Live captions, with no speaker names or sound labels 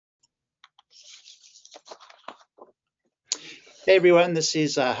Hey everyone, this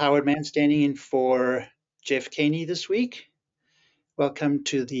is Howard Mann standing in for Jeff Caney this week. Welcome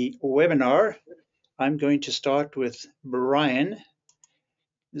to the webinar. I'm going to start with Brian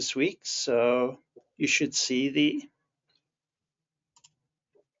this week, so you should see the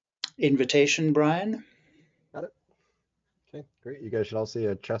invitation, Brian. Got it. Okay, great. You guys should all see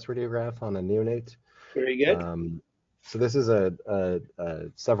a chest radiograph on a neonate. Very good. So this is a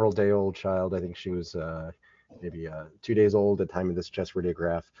several-day-old child. I think she was maybe 2 days old at the time of this chest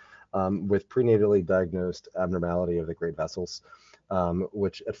radiograph, with prenatally diagnosed abnormality of the great vessels,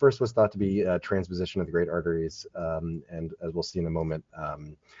 which at first was thought to be a transposition of the great arteries, and as we'll see in a moment,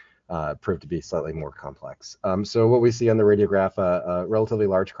 proved to be slightly more complex. So what we see on the radiograph, a relatively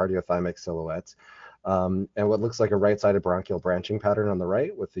large cardiothymic silhouette, and what looks like a right-sided bronchial branching pattern on the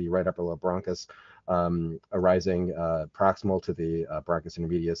right, with the right upper lobe bronchus arising proximal to the bronchus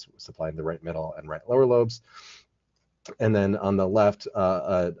intermedius, supplying the right middle and right lower lobes. And then on the left,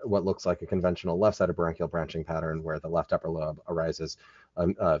 what looks like a conventional left-sided bronchial branching pattern, where the left upper lobe arises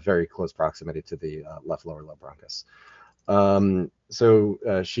very close proximity to the left lower lobe bronchus.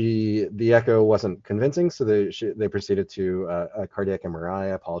 The echo wasn't convincing, so they proceeded to a cardiac MRI. I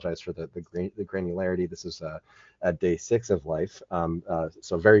apologize for the granularity. This is at day 6 of life,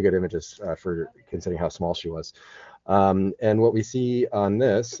 so very good images for considering how small she was. And what we see on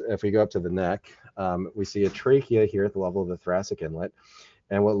this, if we go up to the neck, we see a trachea here at the level of the thoracic inlet,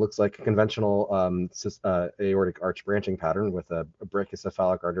 and what looks like a conventional aortic arch branching pattern with a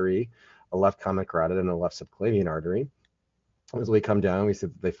brachiocephalic artery, a left common carotid, and a left subclavian artery. As we come down, we see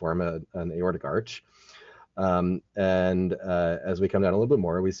that they form an aortic arch. As we come down a little bit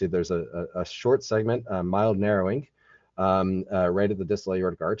more, we see there's a short segment, mild narrowing, right at the distal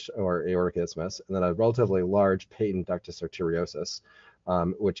aortic arch or aortic isthmus, and then a relatively large patent ductus arteriosus,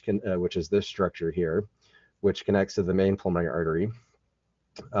 which is this structure here, which connects to the main pulmonary artery.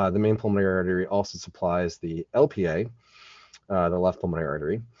 The main pulmonary artery also supplies the LPA, the left pulmonary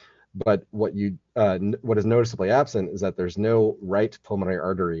artery. But what is noticeably absent is that there's no right pulmonary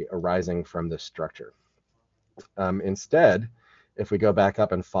artery arising from this structure. Instead, if we go back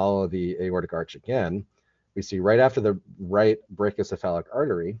up and follow the aortic arch again, we see right after the right brachiocephalic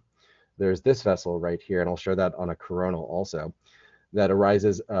artery, there's this vessel right here, and I'll show that on a coronal also, that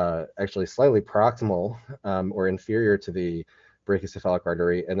arises actually slightly proximal or inferior to the brachiocephalic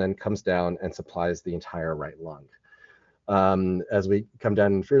artery, and then comes down and supplies the entire right lung. As we come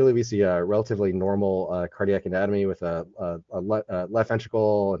down inferiorly, we see a relatively normal cardiac anatomy with a left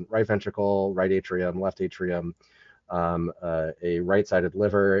ventricle and right atrium, left atrium, a right-sided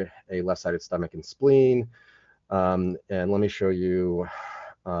liver, a left-sided stomach and spleen. And let me show you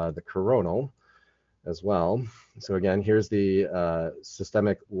the coronal as well. So again, here's the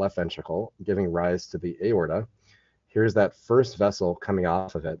systemic left ventricle giving rise to the aorta. Here's that first vessel coming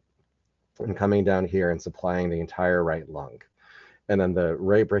off of it and coming down here and supplying the entire right lung. And then the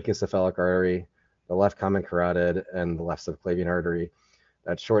right brachiocephalic artery, the left common carotid, and the left subclavian artery.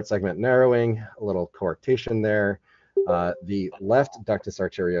 That short segment narrowing, a little coarctation there, the left ductus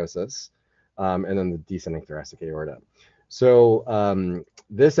arteriosus, and then the descending thoracic aorta. So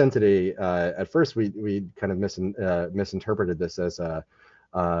this entity, at first we kind of misinterpreted this as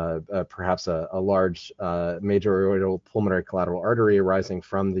perhaps a large major aortal pulmonary collateral artery arising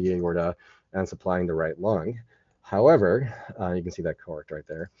from the aorta and supplying the right lung. However, you can see that cohort right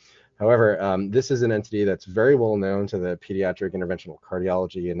there. However, this is an entity that's very well known to the pediatric interventional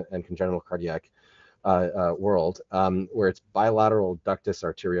cardiology and congenital cardiac world, where it's bilateral ductus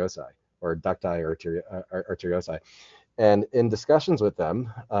arteriosi, or ducti arteriosi. And in discussions with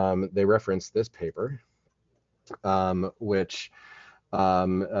them, they reference this paper, which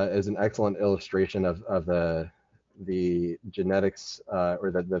is an excellent illustration of the genetics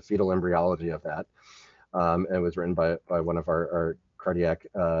or the fetal embryology of that. And it was written by one of our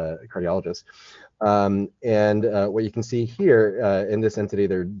cardiologists. What you can see here in this entity,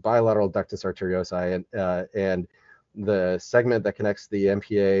 they're bilateral ductus arteriosi, and the segment that connects the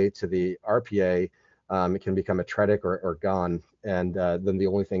MPA to the RPA can become atretic or gone, and then the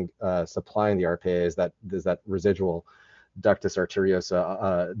only thing supplying the RPA is that residual ductus arteriosus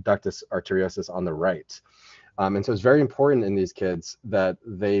on the right. And so it's very important in these kids that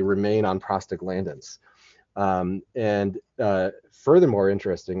they remain on prostaglandins. Furthermore,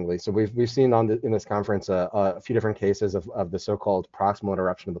 interestingly, so we've seen in this conference a few different cases of the so-called proximal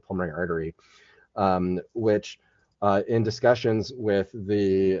interruption of the pulmonary artery, which in discussions with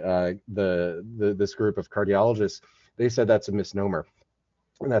this group of cardiologists, they said that's a misnomer.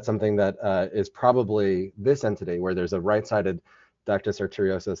 And that's something that is probably this entity, where there's a right-sided ductus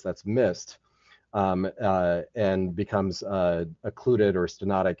arteriosus that's missed, and becomes occluded or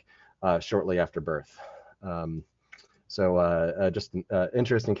stenotic shortly after birth. Just an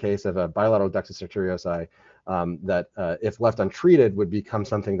interesting case of a bilateral ductus arteriosi that, if left untreated, would become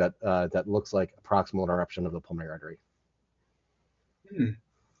something that that looks like a proximal interruption of the pulmonary artery.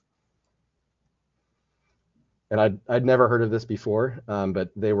 And I'd never heard of this before,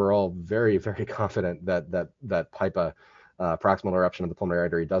 but they were all very, very confident that PIPA, proximal interruption of the pulmonary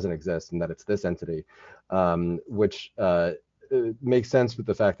artery, doesn't exist and that it's this entity, which makes sense with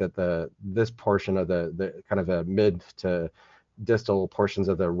the fact that this portion of the kind of a mid to distal portions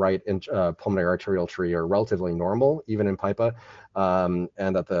of the right pulmonary arterial tree are relatively normal, even in PIPA,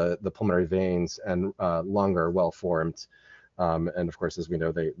 and that the pulmonary veins and lung are well formed. And of course, as we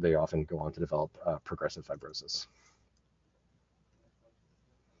know, they often go on to develop progressive fibrosis.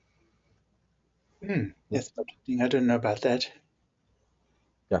 That's interesting. I don't know about that.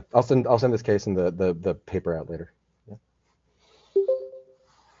 Yeah, I'll send this case and the paper out later. Yeah.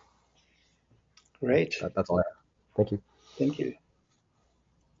 Great. That's all I have. Thank you. Thank you.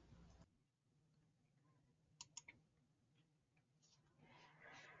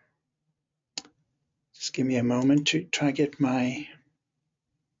 Just give me a moment to try and get my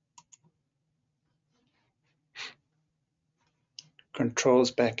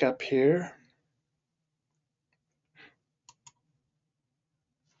controls back up here.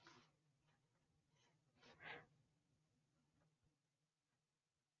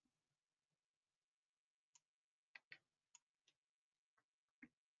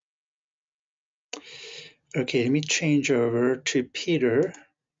 Okay, let me change over to Peter.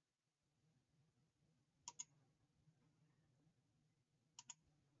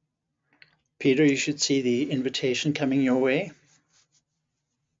 Peter, you should see the invitation coming your way.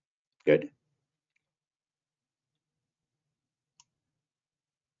 Good.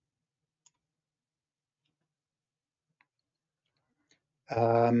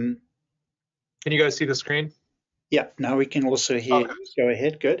 Can you guys see the screen? Yeah, now we can also hear. Okay. Go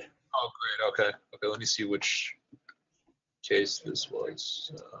ahead. Good. Oh, great. Okay. Okay. Let me see which case this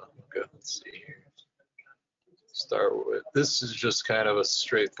was. Okay. Let's see here. Start with this is just kind of a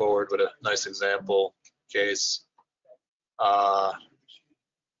straightforward but a nice example case.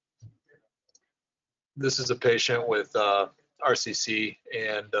 This is a patient with RCC,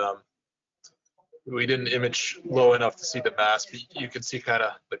 and we didn't image low enough to see the mass, but you can see kind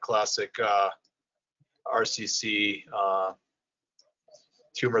of the classic RCC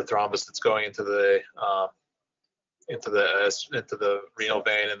tumor thrombus that's going into the renal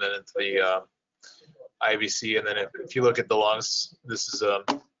vein and then into the IVC. And then if you look at the lungs, this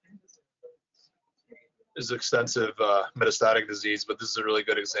is extensive metastatic disease, but this is a really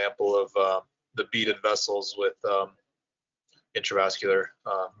good example of the beaded vessels with intravascular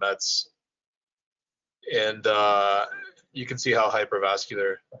mets. And you can see how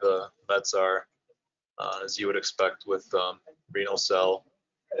hypervascular the mets are, as you would expect with renal cell.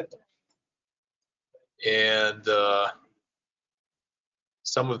 And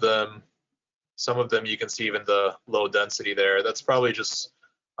some of them you can see even the low density there. That's probably just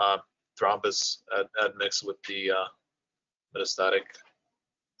thrombus admixed with the metastatic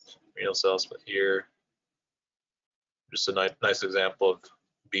renal cells. But here, just a nice example of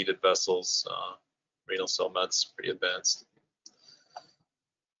beaded vessels, renal cell mets, pretty advanced.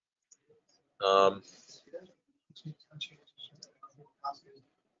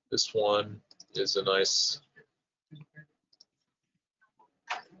 This one is a nice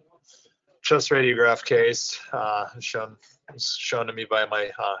chest radiograph case, shown to me by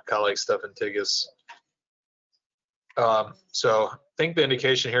my colleague Stefan Tigges. So I think the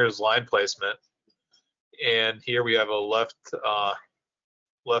indication here is line placement, and here we have a left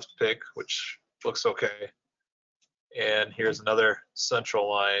PICC, which looks okay, and here's another central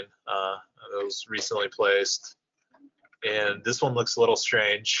line that was recently placed, and this one looks a little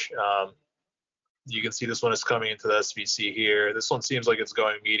strange. You can see this one is coming into the SVC here. This one seems like it's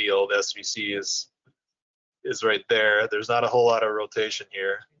going medial. The SVC is right there. There's not a whole lot of rotation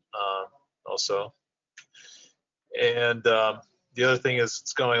here also. And the other thing is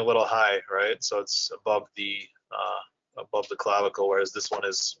it's going a little high, right? So it's above the clavicle, whereas this one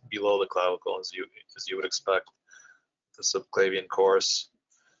is below the clavicle, as you would expect, the subclavian course.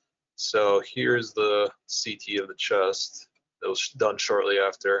 So here's the CT of the chest. That was done shortly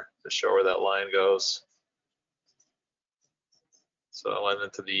after to show where that line goes. So I went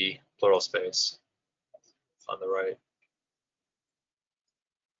into the pleural space on the right.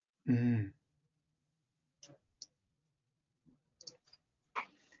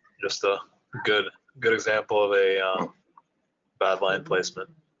 Just a good example of a bad line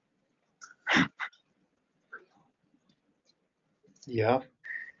placement. Yeah.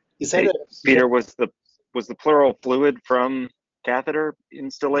 Is that Hey, a Peter, was the pleural fluid from catheter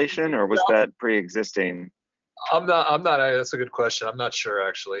installation, or was that pre-existing? I'm not, that's a good question. I'm not sure,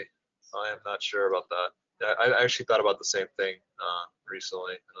 actually. I am not sure about that. I actually thought about the same thing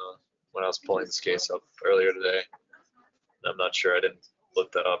recently when I was pulling this case up earlier today. I'm not sure. I didn't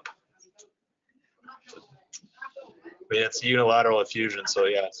look that up. I mean, it's unilateral effusion, so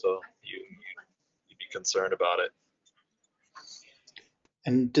yeah, so you'd be concerned about it.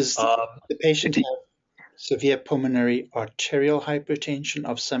 And does the patient have severe pulmonary arterial hypertension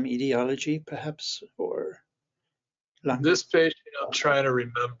of some etiology, perhaps, or lung? This patient, I'm trying to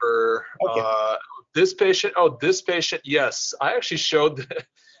remember. Okay. This patient, yes. I actually showed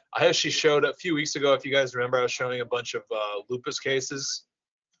a few weeks ago, if you guys remember, I was showing a bunch of lupus cases.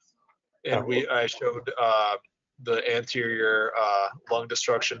 And I showed the anterior lung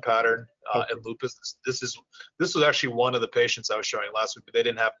destruction pattern in lupus. This was actually one of the patients I was showing last week, but they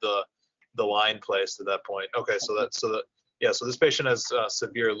didn't have the line placed at that point. Okay, so this patient has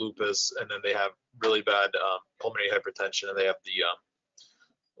severe lupus, and then they have really bad pulmonary hypertension, and they have the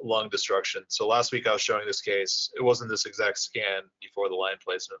lung destruction. So last week I was showing this case. It wasn't this exact scan before the line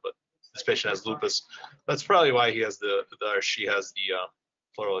placement, but this patient has lupus. That's probably why he has she has the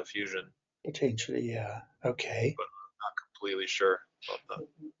pleural effusion. Potentially, yeah. Okay. But I'm not completely sure about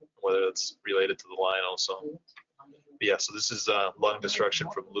whether it's related to the line also. But yeah, so this is lung destruction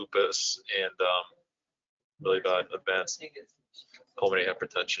from lupus and really bad advanced pulmonary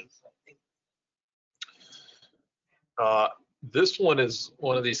hypertension. This one is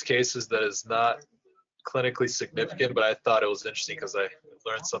one of these cases that is not clinically significant, but I thought it was interesting because I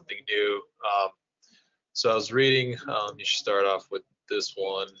learned something new. So I was reading, you should start off with this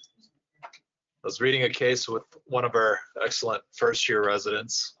one. I was reading a case with one of our excellent first-year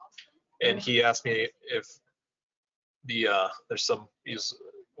residents, and he asked me if he was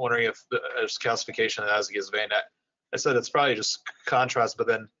wondering if there's calcification of the azygous vein. I said it's probably just contrast, but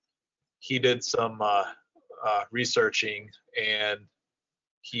then he did some researching, and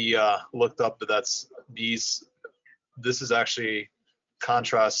he looked up that this is actually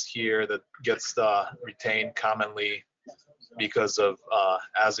contrast here that gets retained commonly because of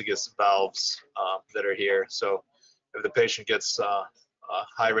azygous valves that are here. So if the patient gets a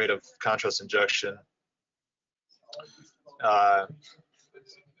high rate of contrast injection, the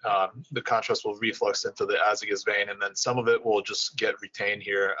contrast will reflux into the azygous vein, and then some of it will just get retained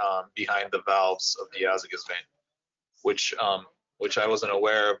here behind the valves of the azygous vein, which I wasn't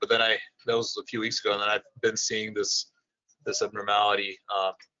aware of. But then that was a few weeks ago, and then I've been seeing this abnormality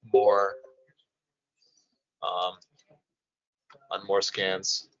more on more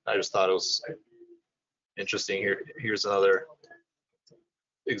scans. I just thought it was interesting. Here's another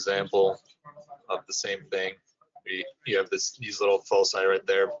example of the same thing. You have these little foci right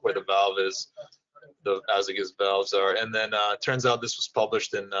there where the valve is, the azygous valves are, and then turns out this was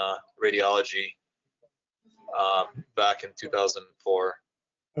published in radiology back in 2004.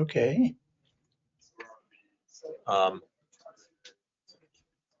 Okay.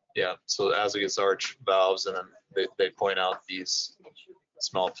 Yeah, so the azygous arch valves, and then they point out these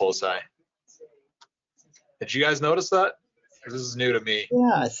small foci. Did you guys notice that? This is new to me.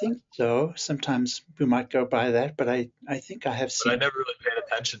 Yeah, I think so. Sometimes we might go by that, but I think I have seen. But I never really paid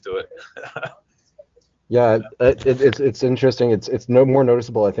attention to it. Yeah, it's interesting. It's no more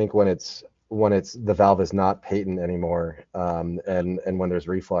noticeable, I think, when the valve is not patent anymore, and when there's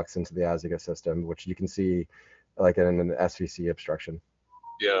reflux into the azygous system, which you can see like in an SVC obstruction.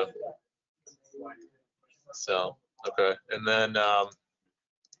 Yeah. So okay, and then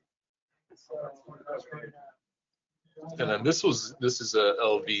this is a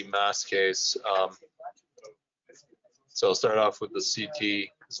LV mass case. So I'll start off with the CT.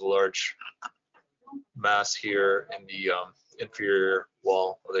 There's a large mass here in the inferior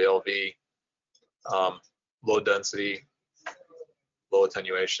wall of the LV. Low density, low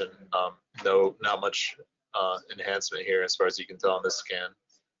attenuation. Not much enhancement here as far as you can tell on this scan.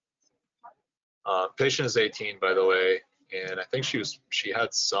 Patient is 18, by the way, and I think she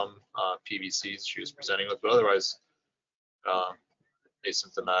had some PVCs she was presenting with, but otherwise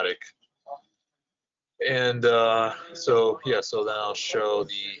asymptomatic. And so then I'll show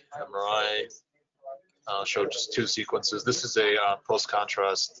the MRI. I'll show just two sequences. This is a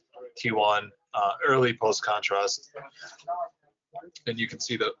post-contrast T1, early post-contrast, and you can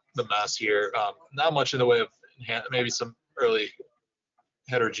see the mass here. Not much in the way of maybe some early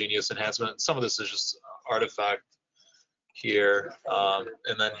heterogeneous enhancement. Some of this is just artifact here,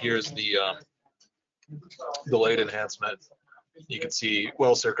 and then here's the late enhancement. You can see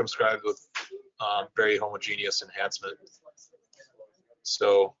well circumscribed with very homogeneous enhancement.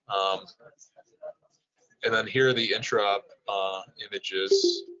 So, and then here are the intra-op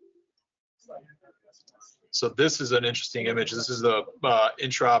images. So this is an interesting image. This is the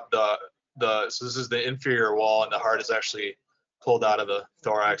intra-op, so this is the inferior wall, and the heart is actually pulled out of the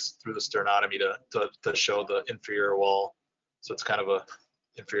thorax through the sternotomy to show the inferior wall. So it's kind of the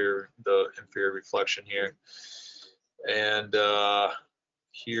inferior reflection here. And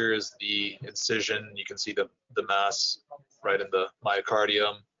here is the incision. You can see the mass right in the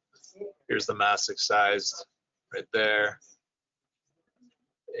myocardium. Here's the mass excised right there.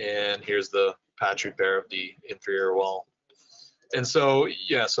 And here's the patch repair of the inferior wall. And so,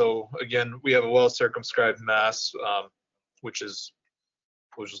 yeah, so again, we have a well circumscribed mass, which is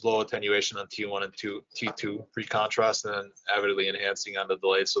low attenuation on T1 and T2 pre-contrast, and then avidly enhancing on the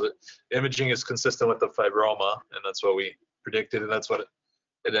delayed. So the imaging is consistent with the fibroma, and that's what we predicted, and that's what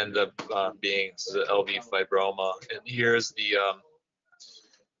it ended up being. This is an LV fibroma, and here's the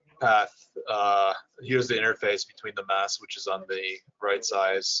path. Here's the interface between the mass, which is on the right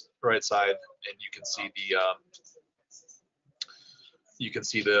side, and you can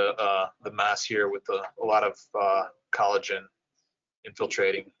see the mass here with a lot of collagen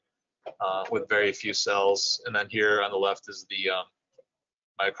infiltrating with very few cells. And then here on the left is the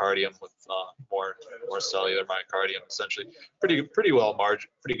myocardium with more cellular myocardium, essentially. Pretty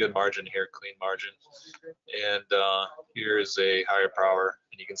good margin here, clean margin. And here is a higher power,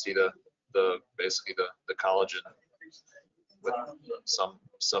 and you can see basically the collagen with some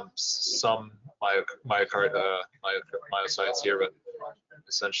myocytes here, but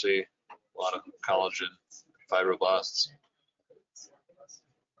essentially a lot of collagen fibroblasts.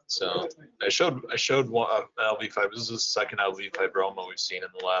 So I showed one LV fibroma. This is the second LV fibroma we've seen in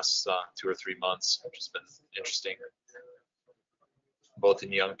the last 2 or 3 months, which has been interesting, both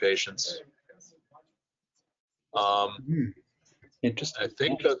in young patients. Interesting. I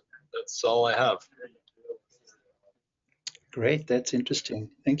think that's all I have. Great, that's interesting.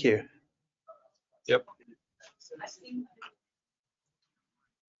 Thank you. Yep.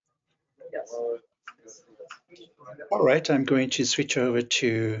 All right, I'm going to switch over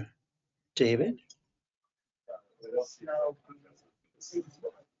to David.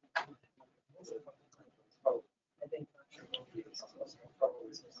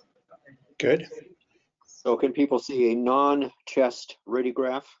 Good. So can people see a non-chest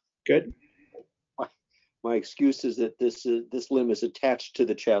radiograph? Good. My excuse is that this limb is attached to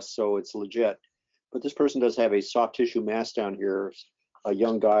the chest, so it's legit. But this person does have a soft tissue mass down here, a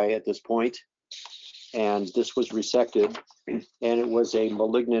young guy at this point, and this was resected, and it was a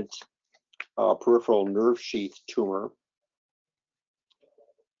malignant peripheral nerve sheath tumor.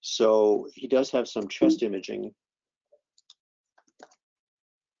 So he does have some chest imaging.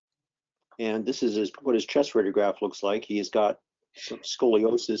 And this is what his chest radiograph looks like. He's got some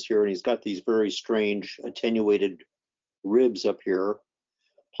scoliosis here, and he's got these very strange attenuated ribs up here,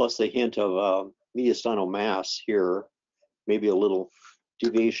 plus a hint of mediastinal mass here, maybe a little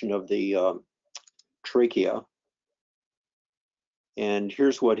deviation of the trachea. And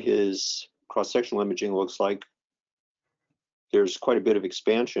here's what his cross-sectional imaging looks like. There's quite a bit of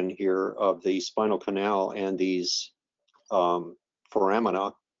expansion here of the spinal canal and these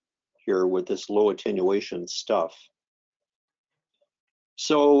foramina here with this low attenuation stuff.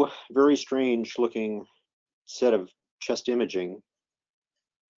 So very strange looking set of chest imaging.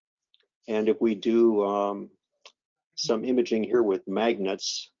 And if we do some imaging here with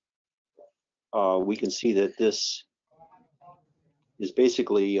magnets, we can see that this is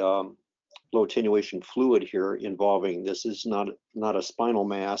basically low attenuation fluid here involving, this is not a spinal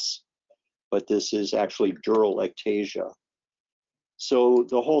mass, but this is actually dural ectasia. So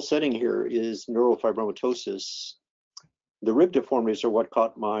the whole setting here is neurofibromatosis. The rib deformities are what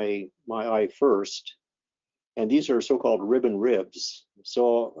caught my eye first, and these are so-called ribbon ribs.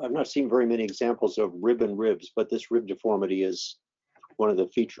 So I've not seen very many examples of ribbon ribs, but this rib deformity is one of the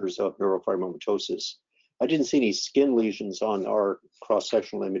features of neurofibromatosis. I didn't see any skin lesions on our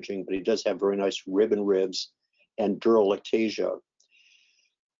cross-sectional imaging, but he does have very nice ribbon ribs and dural ectasia.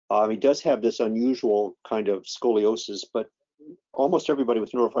 He does have this unusual kind of scoliosis, but almost everybody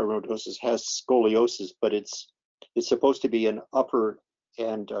with neurofibromatosis has scoliosis, but it's supposed to be an upper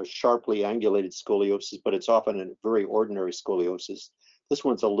and sharply angulated scoliosis, but it's often a very ordinary scoliosis. This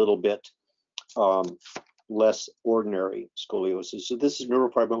one's a little bit less ordinary scoliosis. So this is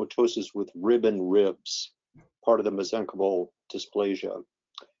neurofibromatosis with ribbon ribs, part of the mesenchymal dysplasia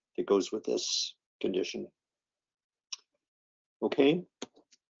that goes with this condition. Okay.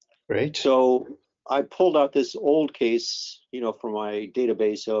 Great. So I pulled out this old case, from my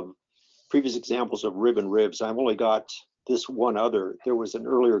database of previous examples of ribbon ribs. I've only got this one other. There was an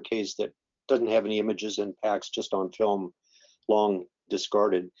earlier case that doesn't have any images in PACS, just on film, long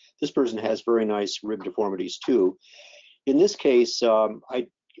discarded. This person has very nice rib deformities too. In this case, the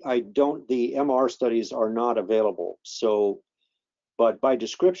MR studies are not available. So, but by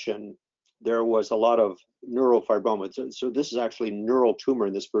description, there was a lot of neurofibroma. So this is actually neural tumor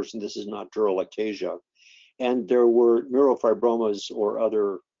in this person. This is not dural ectasia. And there were neurofibromas or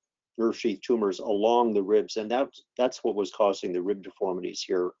other nerve sheath tumors along the ribs, and that's what was causing the rib deformities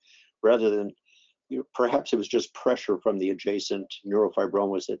here, rather than, perhaps it was just pressure from the adjacent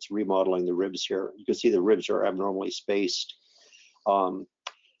neurofibromas that's remodeling the ribs here. You can see the ribs are abnormally spaced.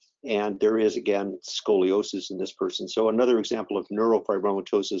 And there is, again, scoliosis in this person. So another example of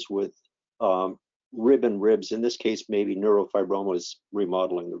neurofibromatosis with rib and ribs. In this case, maybe neurofibromas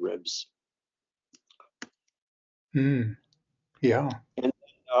remodeling the ribs. Yeah. And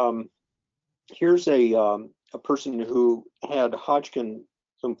here's a person who had Hodgkin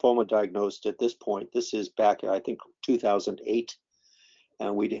lymphoma diagnosed at this point. This is back, I think, 2008.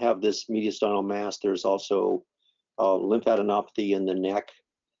 And we have this mediastinal mass. There's also lymphadenopathy in the neck.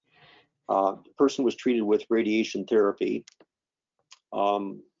 The person was treated with radiation therapy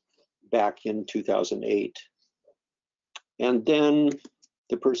back in 2008. And then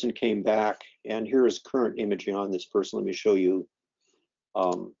the person came back, and here is current imaging on this person. Let me show you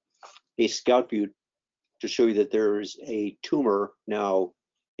a scout view to show you that there is a tumor now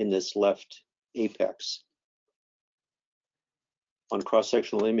in this left apex. On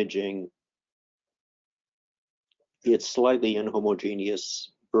cross-sectional imaging, it's slightly inhomogeneous,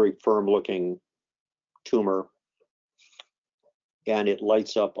 very firm-looking tumor, and it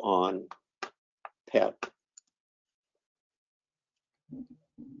lights up on PET.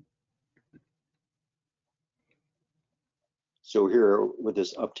 So here with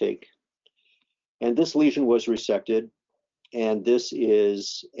this uptake. And this lesion was resected, and this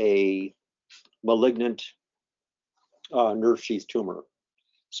is a malignant nerve sheath tumor.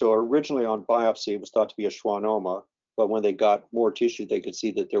 So originally on biopsy, it was thought to be a schwannoma, but when they got more tissue, they could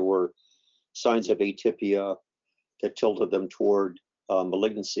see that there were signs of atypia that tilted them toward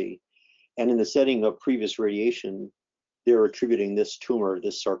malignancy. And in the setting of previous radiation, they're attributing this tumor,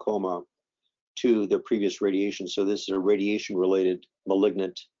 this sarcoma, to the previous radiation. So this is a radiation-related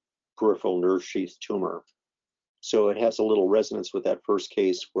malignant peripheral nerve sheath tumor. So it has a little resonance with that first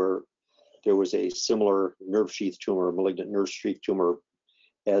case where there was a similar nerve sheath tumor, a malignant nerve sheath tumor,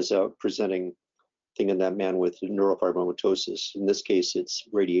 as a presenting thing in that man with neurofibromatosis. In this case, it's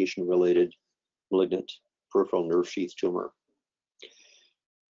radiation-related malignant peripheral nerve sheath tumor.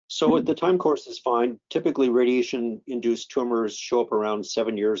 So the time course is fine. Typically, radiation-induced tumors show up around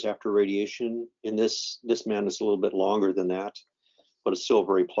 7 years after radiation. In this man, it's a little bit longer than that, but it's still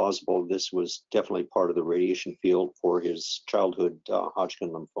very plausible. This was definitely part of the radiation field for his childhood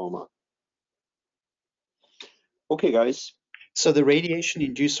Hodgkin lymphoma. Okay, guys. So the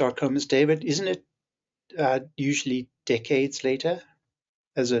radiation-induced sarcomas, David, isn't it usually decades later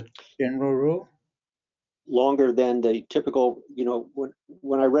as a general rule? Longer than the typical,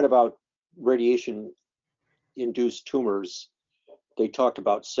 when I read about radiation-induced tumors, they talked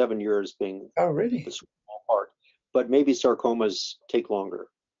about 7 years being really? the small part, but maybe sarcomas take longer.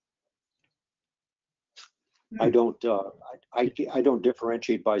 I don't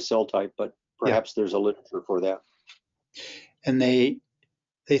differentiate by cell type, but perhaps there's a literature for that. And they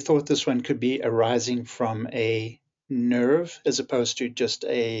thought this one could be arising from a nerve as opposed to just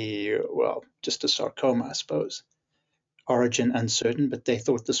a sarcoma, I suppose. Origin uncertain, but they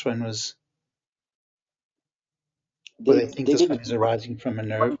thought this one was. They think this one is arising from a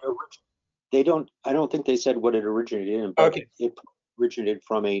nerve. I don't think they said what it originated in, but it originated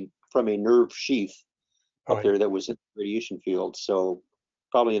from a nerve sheath up there that was in the radiation field. So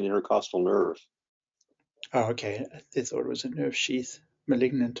probably an intercostal nerve. Oh, okay. They thought it was a nerve sheath,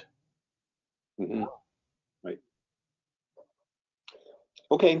 malignant. Mm-hmm. Right.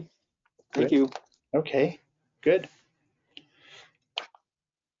 Okay. Thank you. Okay. Good.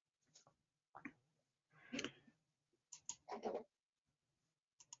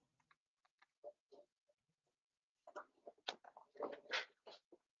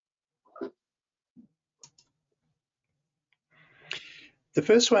 The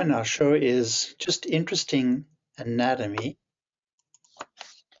first one I'll show is just interesting anatomy.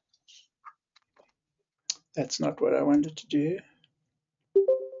 That's not what I wanted to do.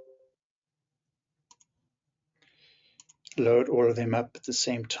 Load all of them up at the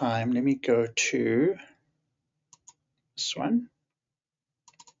same time. Let me go to this one.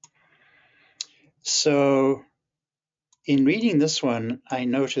 So in reading this one, I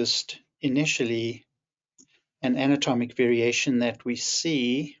noticed initially an anatomic variation that we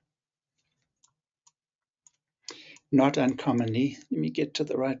see not uncommonly. Let me get to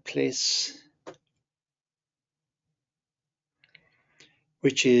the right place.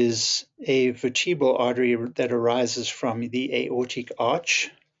 Which is a vertebral artery that arises from the aortic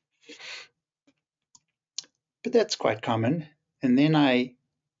arch. But that's quite common. And then I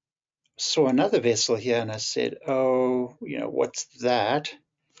saw another vessel here and I said, oh, what's that?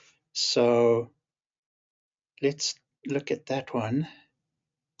 So let's look at that one.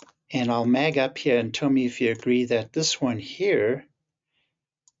 And I'll mag up here and tell me if you agree that this one here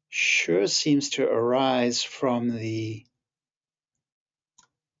sure seems to arise from the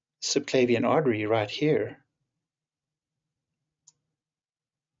subclavian artery right here.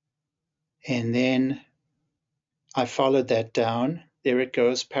 And then I followed that down. There it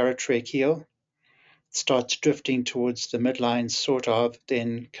goes, paratracheal. Starts drifting towards the midline, sort of,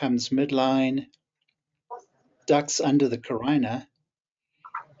 then comes midline, ducts under the carina,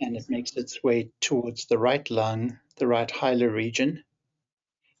 and it makes its way towards the right lung, the right hilar region.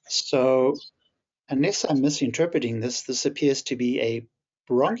 So unless I'm misinterpreting this, this appears to be a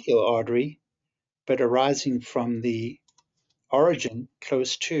bronchial artery, but arising from the origin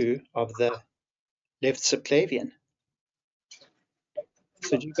close to of the left subclavian.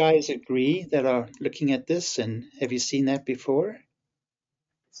 So do you guys agree that are looking at this, and have you seen that before?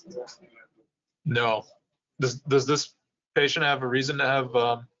 No. Does this patient have a reason to have,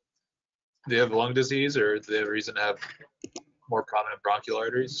 do they have lung disease, or do they have a reason to have more prominent bronchial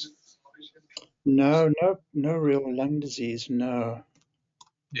arteries? No real lung disease, no.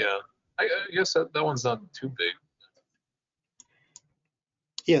 Yeah, I guess that one's not too big.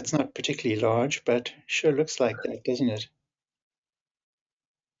 Yeah, it's not particularly large, but sure looks like that, doesn't it?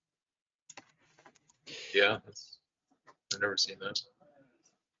 Yeah, I've never seen that.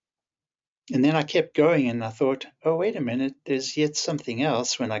 And then I kept going and I thought, oh, wait a minute, there's yet something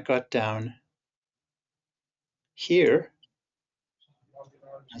else when I got down here.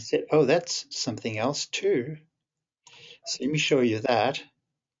 I said, oh, that's something else too. So let me show you that.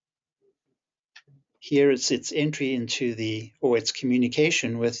 Here it's its entry into or its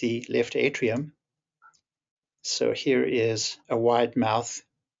communication with the left atrium. So here is a wide mouth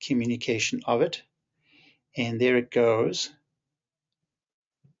communication of it. And there it goes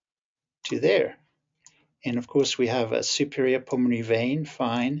to there. And of course, we have a superior pulmonary vein,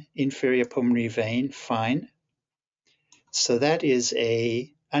 fine, inferior pulmonary vein, fine. So that is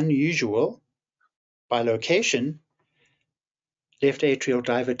a unusual, by location, left atrial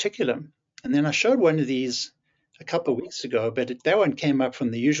diverticulum. And then I showed one of these a couple of weeks ago, but that one came up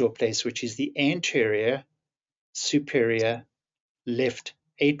from the usual place, which is the anterior superior left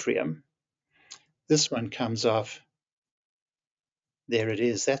atrium. This one comes off. There it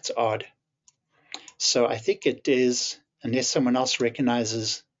is. That's odd. So I think it is, unless someone else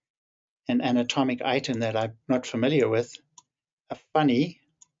recognizes an anatomic item that I'm not familiar with, a funny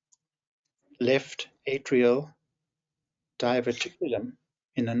left atrial diverticulum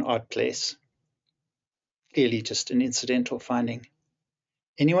in an odd place. Clearly just an incidental finding.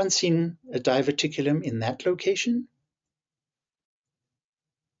 Anyone seen a diverticulum in that location?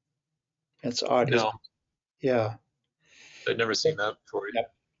 That's odd. No, Yeah. I've never seen that before.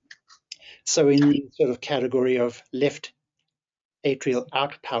 Yep. So in the sort of category of left atrial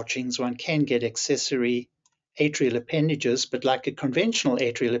outpouchings, one can get accessory atrial appendages, but like a conventional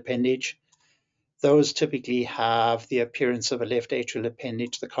atrial appendage, those typically have the appearance of a left atrial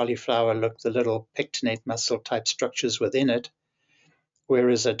appendage, the cauliflower look, the little pectinate muscle type structures within it,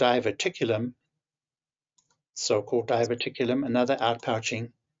 whereas a diverticulum, so-called diverticulum, another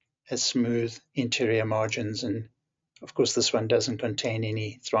outpouching, has smooth interior margins, and of course this one doesn't contain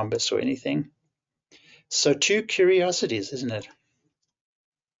any thrombus or anything. So two curiosities, isn't it?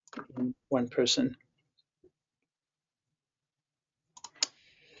 In one person.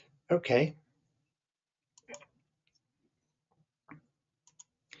 Okay.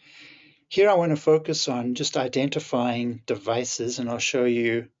 Here I want to focus on just identifying devices, and I'll show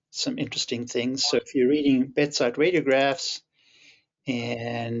you some interesting things. So if you're reading bedside radiographs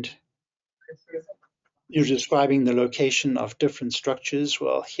and you're describing the location of different structures,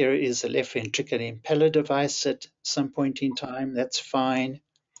 well, here is a left ventricular Impella device at some point in time. That's fine.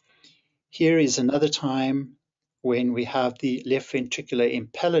 Here is another time when we have the left ventricular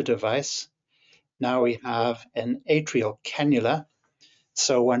Impella device. Now we have an atrial cannula.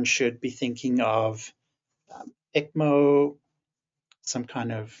 So one should be thinking of ECMO, some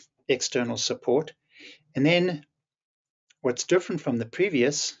kind of external support. And then what's different from the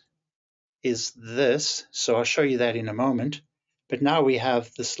previous is this. So I'll show you that in a moment. But now we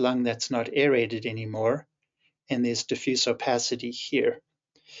have this lung that's not aerated anymore. and there's diffuse opacity here.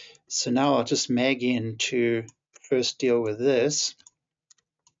 So now I'll just mag in to first deal with this.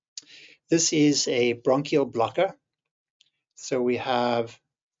 This is a bronchial blocker. So we have,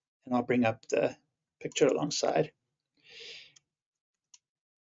 and I'll bring up the picture alongside.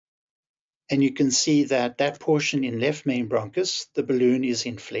 And you can see that that portion in left main bronchus, the balloon is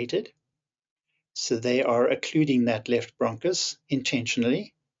inflated. So they are occluding that left bronchus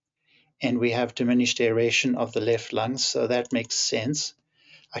intentionally. And we have diminished aeration of the left lungs, so that makes sense.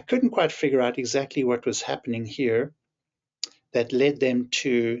 I couldn't quite figure out exactly what was happening here that led them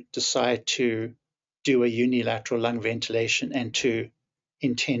to decide to do a unilateral lung ventilation and to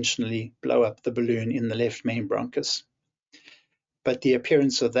intentionally blow up the balloon in the left main bronchus. But the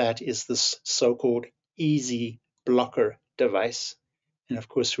appearance of that is this so-called easy blocker device. And of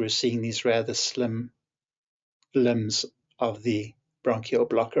course, we're seeing these rather slim limbs of the bronchial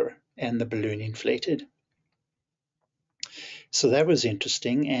blocker and the balloon inflated. So that was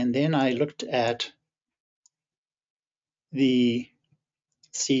interesting. And then I looked at the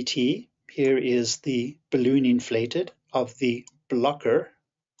CT. Here is the balloon inflated of the blocker,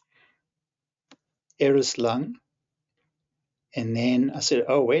 Eris lung. And then I said,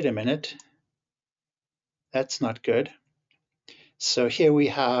 oh, wait a minute. That's not good. So here we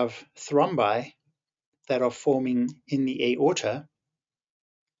have thrombi that are forming in the aorta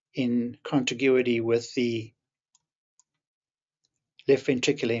in contiguity with the left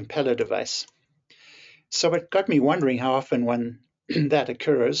ventricular Impella device. So it got me wondering how often when that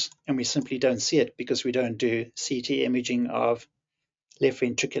occurs, and we simply don't see it because we don't do CT imaging of left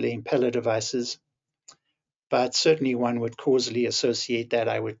ventricular Impella devices. But certainly one would causally associate that,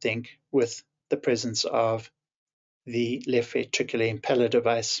 I would think, with the presence of the left ventricular Impella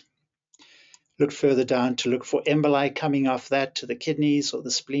device. Look further down to look for emboli coming off that to the kidneys or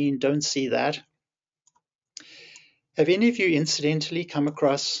the spleen. Don't see that. Have any of you incidentally come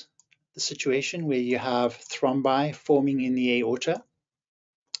across the situation where you have thrombi forming in the aorta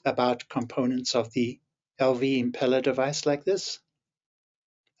about components of the LV Impella device like this?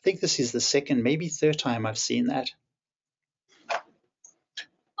 I think this is the second, maybe third time I've seen that.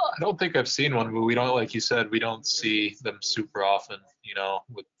 I don't think I've seen one, but we don't, like you said, we don't see them super often, you know,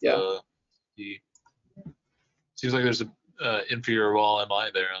 with the seems like there's a inferior wall MI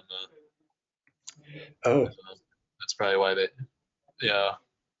there on the, Oh, that's probably why they, yeah,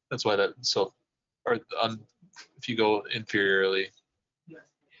 that's why that, so, or on, if you go inferiorly.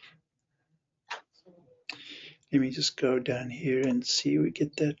 let me just go down here and see we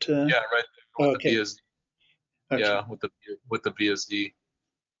get that. Yeah, right. With okay. the BSD. Okay. Yeah, with the BSD.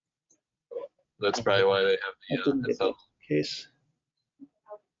 That's probably why they I have didn't the get that case.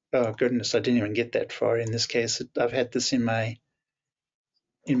 Oh goodness, I didn't even get that far in this case. I've had this in my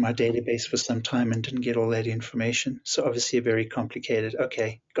database for some time and didn't get all that information. So obviously very complicated.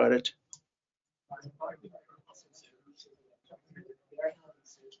 Okay, got it.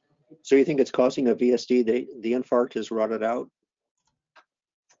 So you think it's causing a VSD? The infarct is rotted out?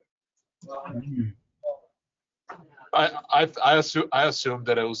 Mm. I assume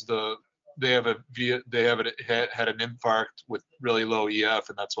that it was they had an infarct with really low EF,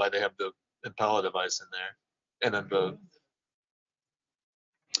 and that's why they have the Impella device in there, and then the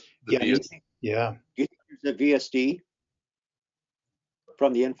Yeah, VSD. yeah. Do you think there's a VSD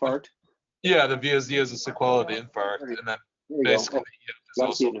from the infarct? Yeah, the VSD is a sequela of the infarct, and then basically the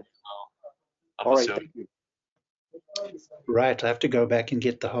EF is also. All right, thank you. Right, I have to go back and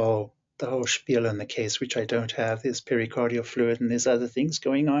get the whole spiel in the case, which I don't have. There's pericardial fluid and there's other things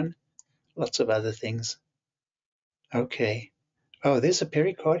going on. Lots of other things. Okay. Oh, there's a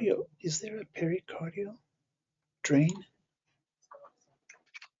pericardial. Is there a pericardial drain?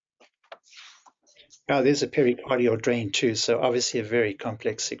 Oh, there's a pericardial drain too. So obviously a very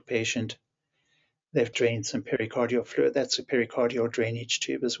complex sick patient. They've drained some pericardial fluid. That's a pericardial drainage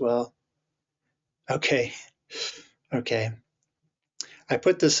tube as well. Okay. Okay. I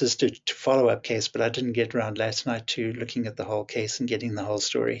put this as to follow-up case, but I didn't get around last night to looking at the whole case and getting the whole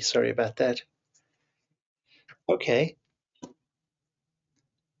story. Sorry about that. Okay.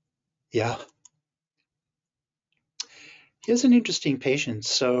 Yeah. Here's an interesting patient.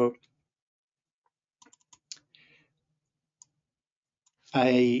 So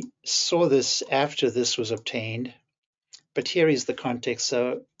I saw this after this was obtained, but here is the context.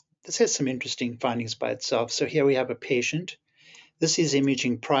 So this has some interesting findings by itself. So here we have a patient. This is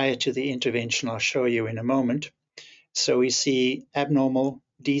imaging prior to the intervention I'll show you in a moment. So we see abnormal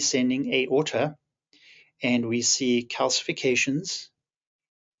descending aorta, and we see calcifications,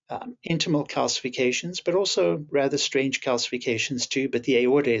 intimal calcifications, but also rather strange calcifications too, but the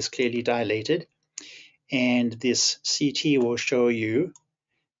aorta is clearly dilated. and this CT will show you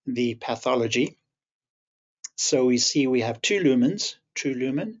the pathology. So we see we have two lumens, true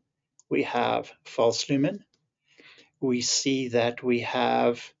lumen, we have false lumen. We see that we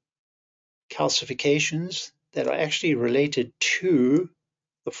have calcifications that are actually related to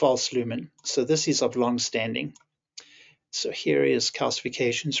the false lumen. So this is of long standing. So here is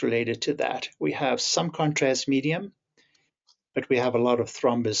calcifications related to that. We have some contrast medium, but we have a lot of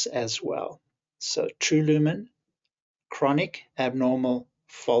thrombus as well. So true lumen, chronic, abnormal,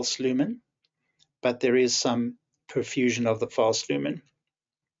 false lumen, but there is some perfusion of the false lumen.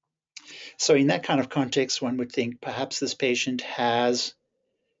 So in that kind of context, one would think perhaps this patient has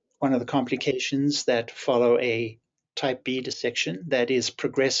one of the complications that follow a type B dissection, that is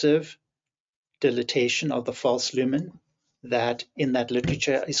progressive dilatation of the false lumen, that in that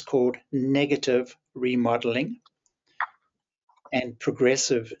literature is called negative remodeling, and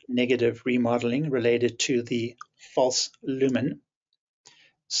progressive negative remodeling related to the false lumen.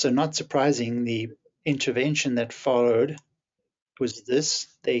 So not surprising, the intervention that followed was this.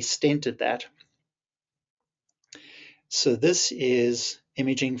 They stented that. So this is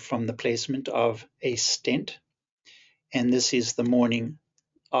imaging from the placement of a stent, and this is the morning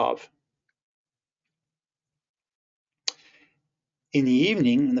of. In the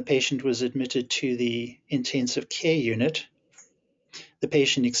evening, when the patient was admitted to the intensive care unit, the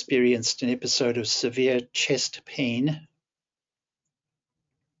patient experienced an episode of severe chest pain.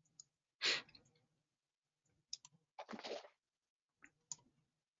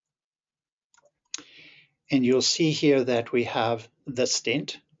 And you'll see here that we have the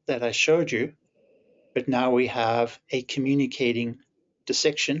stent that I showed you, but now we have a communicating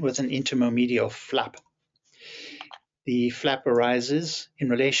dissection with an intermedial flap. The flap arises in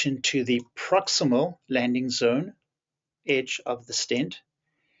relation to the proximal landing zone edge of the stent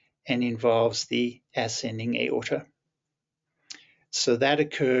and involves the ascending aorta. So that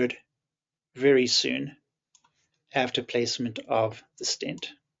occurred very soon after placement of the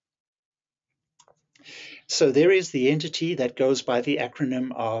stent. So there is the entity that goes by the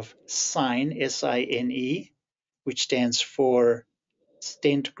acronym of SINE, S-I-N-E, which stands for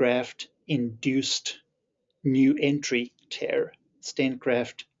stent graft induced new entry tear. Stent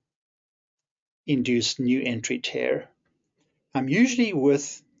graft induced new entry tear. Usually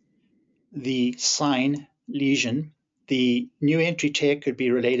with the SINE lesion, the new entry tear could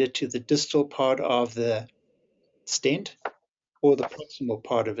be related to the distal part of the stent or the proximal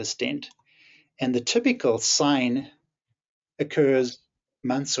part of a stent. And the typical SINE occurs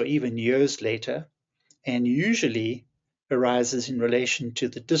months or even years later, and usually arises in relation to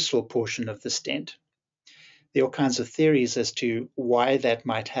the distal portion of the stent. There are all kinds of theories as to why that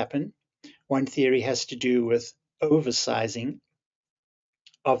might happen. One theory has to do with oversizing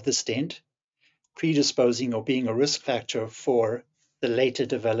of the stent, predisposing or being a risk factor for the later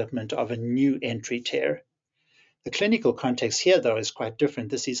development of a new entry tear. The clinical context here, though, is quite different.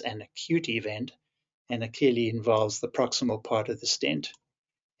 This is an acute event, and it clearly involves the proximal part of the stent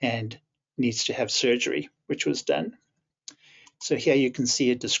and needs to have surgery, which was done. So here you can see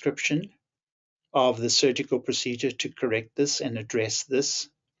a description of the surgical procedure to correct this and address this.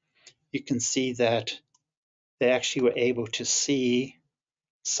 You can see that they actually were able to see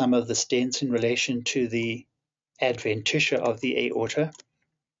some of the stents in relation to the adventitia of the aorta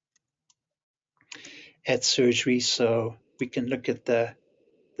at surgery. So we can look at the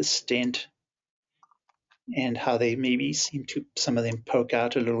stent and how they maybe seem to, some of them poke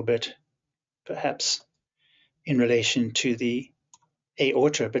out a little bit, perhaps in relation to the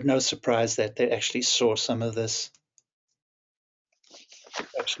aorta, but no surprise that they actually saw some of this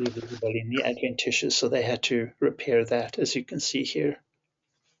actually visible in the adventitia, so they had to repair that, as you can see here.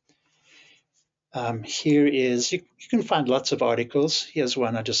 Here is, you can find lots of articles. Here's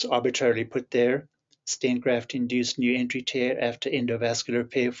one I just arbitrarily put there. Stent graft induced new entry tear after endovascular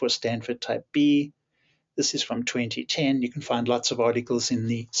repair for Stanford type B. This is from 2010. You can find lots of articles in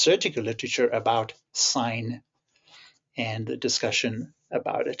the surgical literature about SINE and the discussion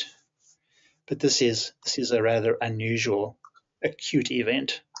about it. But this is a rather unusual acute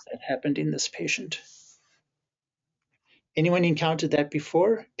event that happened in this patient. Anyone encountered that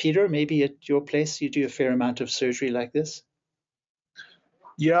before? Peter, maybe at your place you do a fair amount of surgery like this?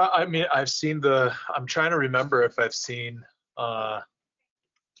 Yeah, I mean, I've seen I'm trying to remember if I've seen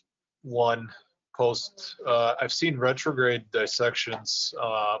one post, I've seen retrograde dissections,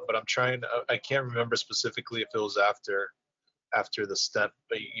 but I can't remember specifically if it was after the stent,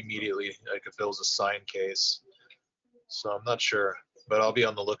 but immediately, like if it was a SINE case. So I'm not sure, but I'll be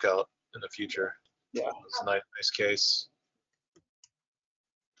on the lookout in the future. Yeah. It's a nice case.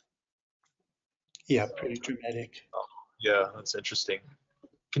 Yeah, pretty dramatic. Yeah, that's interesting.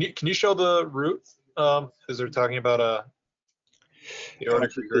 Can you show the root? Because they're talking about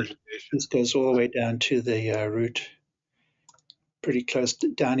aortic regurgitation. This goes all the way down to the root, pretty close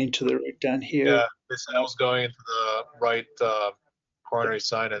down into the root down here. Yeah, they said it was going into the right coronary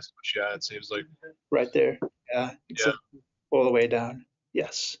sinus, which yeah, it seems like. Right there. Yeah, Yeah, exactly. All the way down.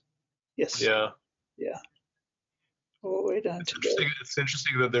 Yes. Yes. yeah. Yeah. All the way down It's to there. interesting. It's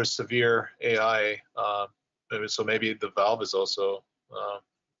interesting that there's severe AI. So maybe the valve is also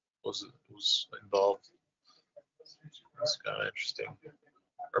was involved. It's kind of interesting.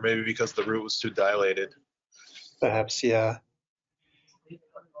 Or maybe because the root was too dilated. Perhaps, yeah.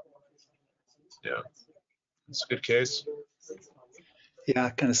 Yeah, it's a good case.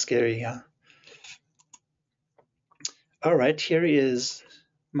 Yeah, kind of scary, yeah. All right, here is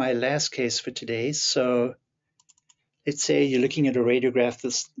my last case for today. So let's say you're looking at a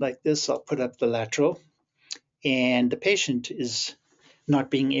radiograph like this. I'll put up the lateral, and the patient is not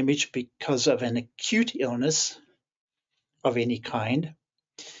being imaged because of an acute illness of any kind.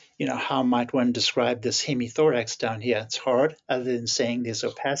 You know, how might one describe this hemithorax down here? It's hard, other than saying there's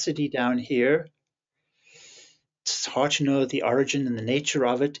opacity down here. It's hard to know the origin and the nature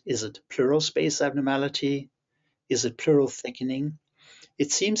of it. Is it pleural space abnormality? Is it pleural thickening?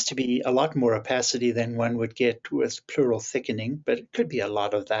 It seems to be a lot more opacity than one would get with pleural thickening, but it could be a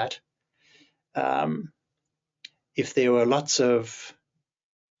lot of that. If there were lots of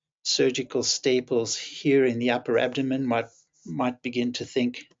surgical staples here in the upper abdomen, might begin to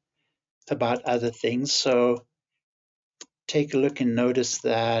think about other things. So take a look and notice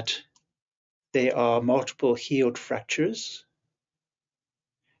that there are multiple healed fractures.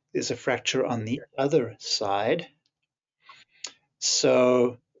 There's a fracture on the other side.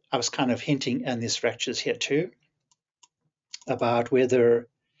 So I was kind of hinting, and there's fractures here too, about whether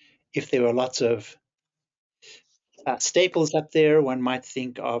if there were lots of staples up there, one might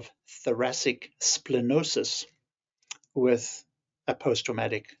think of thoracic splenosis with a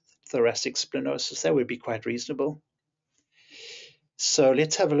post-traumatic thoracic splenosis. That would be quite reasonable. So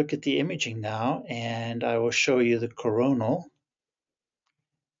let's have a look at the imaging now, and I will show you the coronal,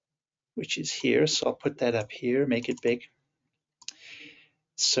 which is here. So I'll put that up here, make it big.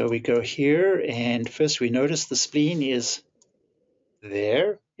 So we go here, and first we notice the spleen is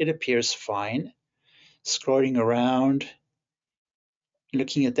there. It appears fine. Scrolling around,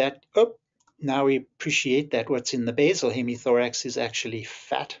 looking at that, oh, now we appreciate that what's in the basal hemithorax is actually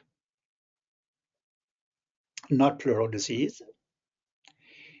fat, not pleural disease.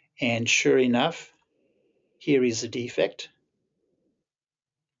 And sure enough, here is a defect.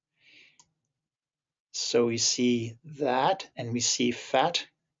 So we see that, and we see fat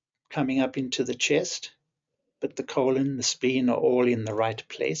coming up into the chest, but the colon, the spleen are all in the right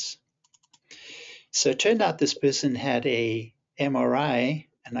place. So it turned out this person had a MRI,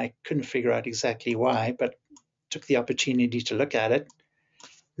 and I couldn't figure out exactly why, but took the opportunity to look at it.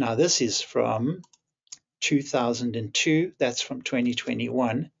 Now this is from 2002, that's from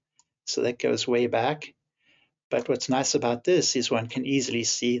 2021, so that goes way back. But what's nice about this is one can easily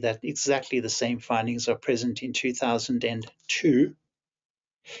see that exactly the same findings are present in 2002.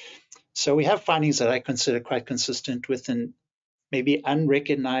 So we have findings that I consider quite consistent with an maybe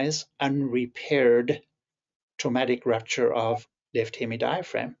unrecognized, unrepaired traumatic rupture of left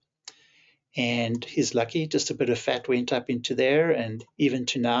hemidiaphragm. And he's lucky, just a bit of fat went up into there, and even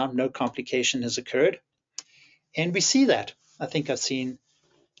to now, no complication has occurred. And we see that. I think I've seen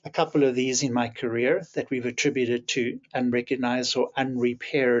a couple of these in my career that we've attributed to unrecognized or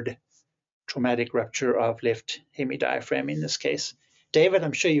unrepaired traumatic rupture of left hemidiaphragm in this case. David,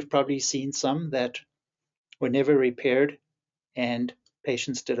 I'm sure you've probably seen some that were never repaired and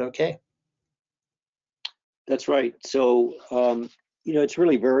patients did okay. That's right. So, it's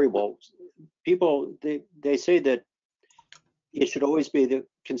really variable. People, they say that it should always be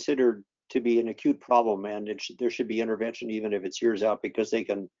considered to be an acute problem, and there should be intervention even if it's years out, because they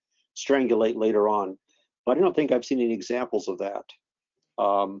can strangulate later on. But I don't think I've seen any examples of that.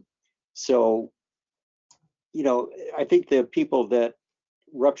 So, I think the people that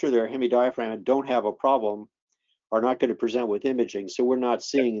rupture their hemidiaphragm and don't have a problem are not going to present with imaging. So we're not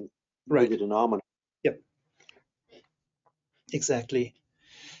seeing the denominator. Yep. Exactly.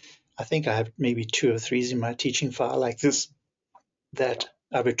 I think I have maybe 2 or 3 in my teaching file like this that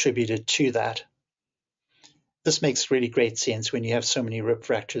I've attributed to that. This makes really great sense when you have so many rib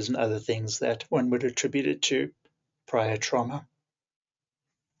fractures and other things that one would attribute it to prior trauma.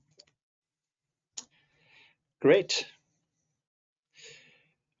 Great.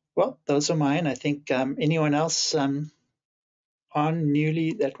 Well, those are mine. I think anyone else on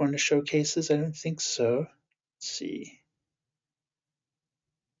newly that want to show cases? I don't think so. Let's see.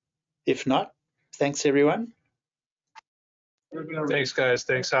 If not, thanks everyone. Thanks, guys.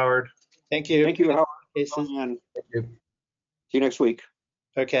 Thanks, Howard. Thank you. Thank you, Howard. Cases. And Thank you. see you next week.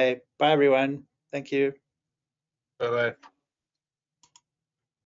 Okay. Bye everyone. Thank you. Bye-bye.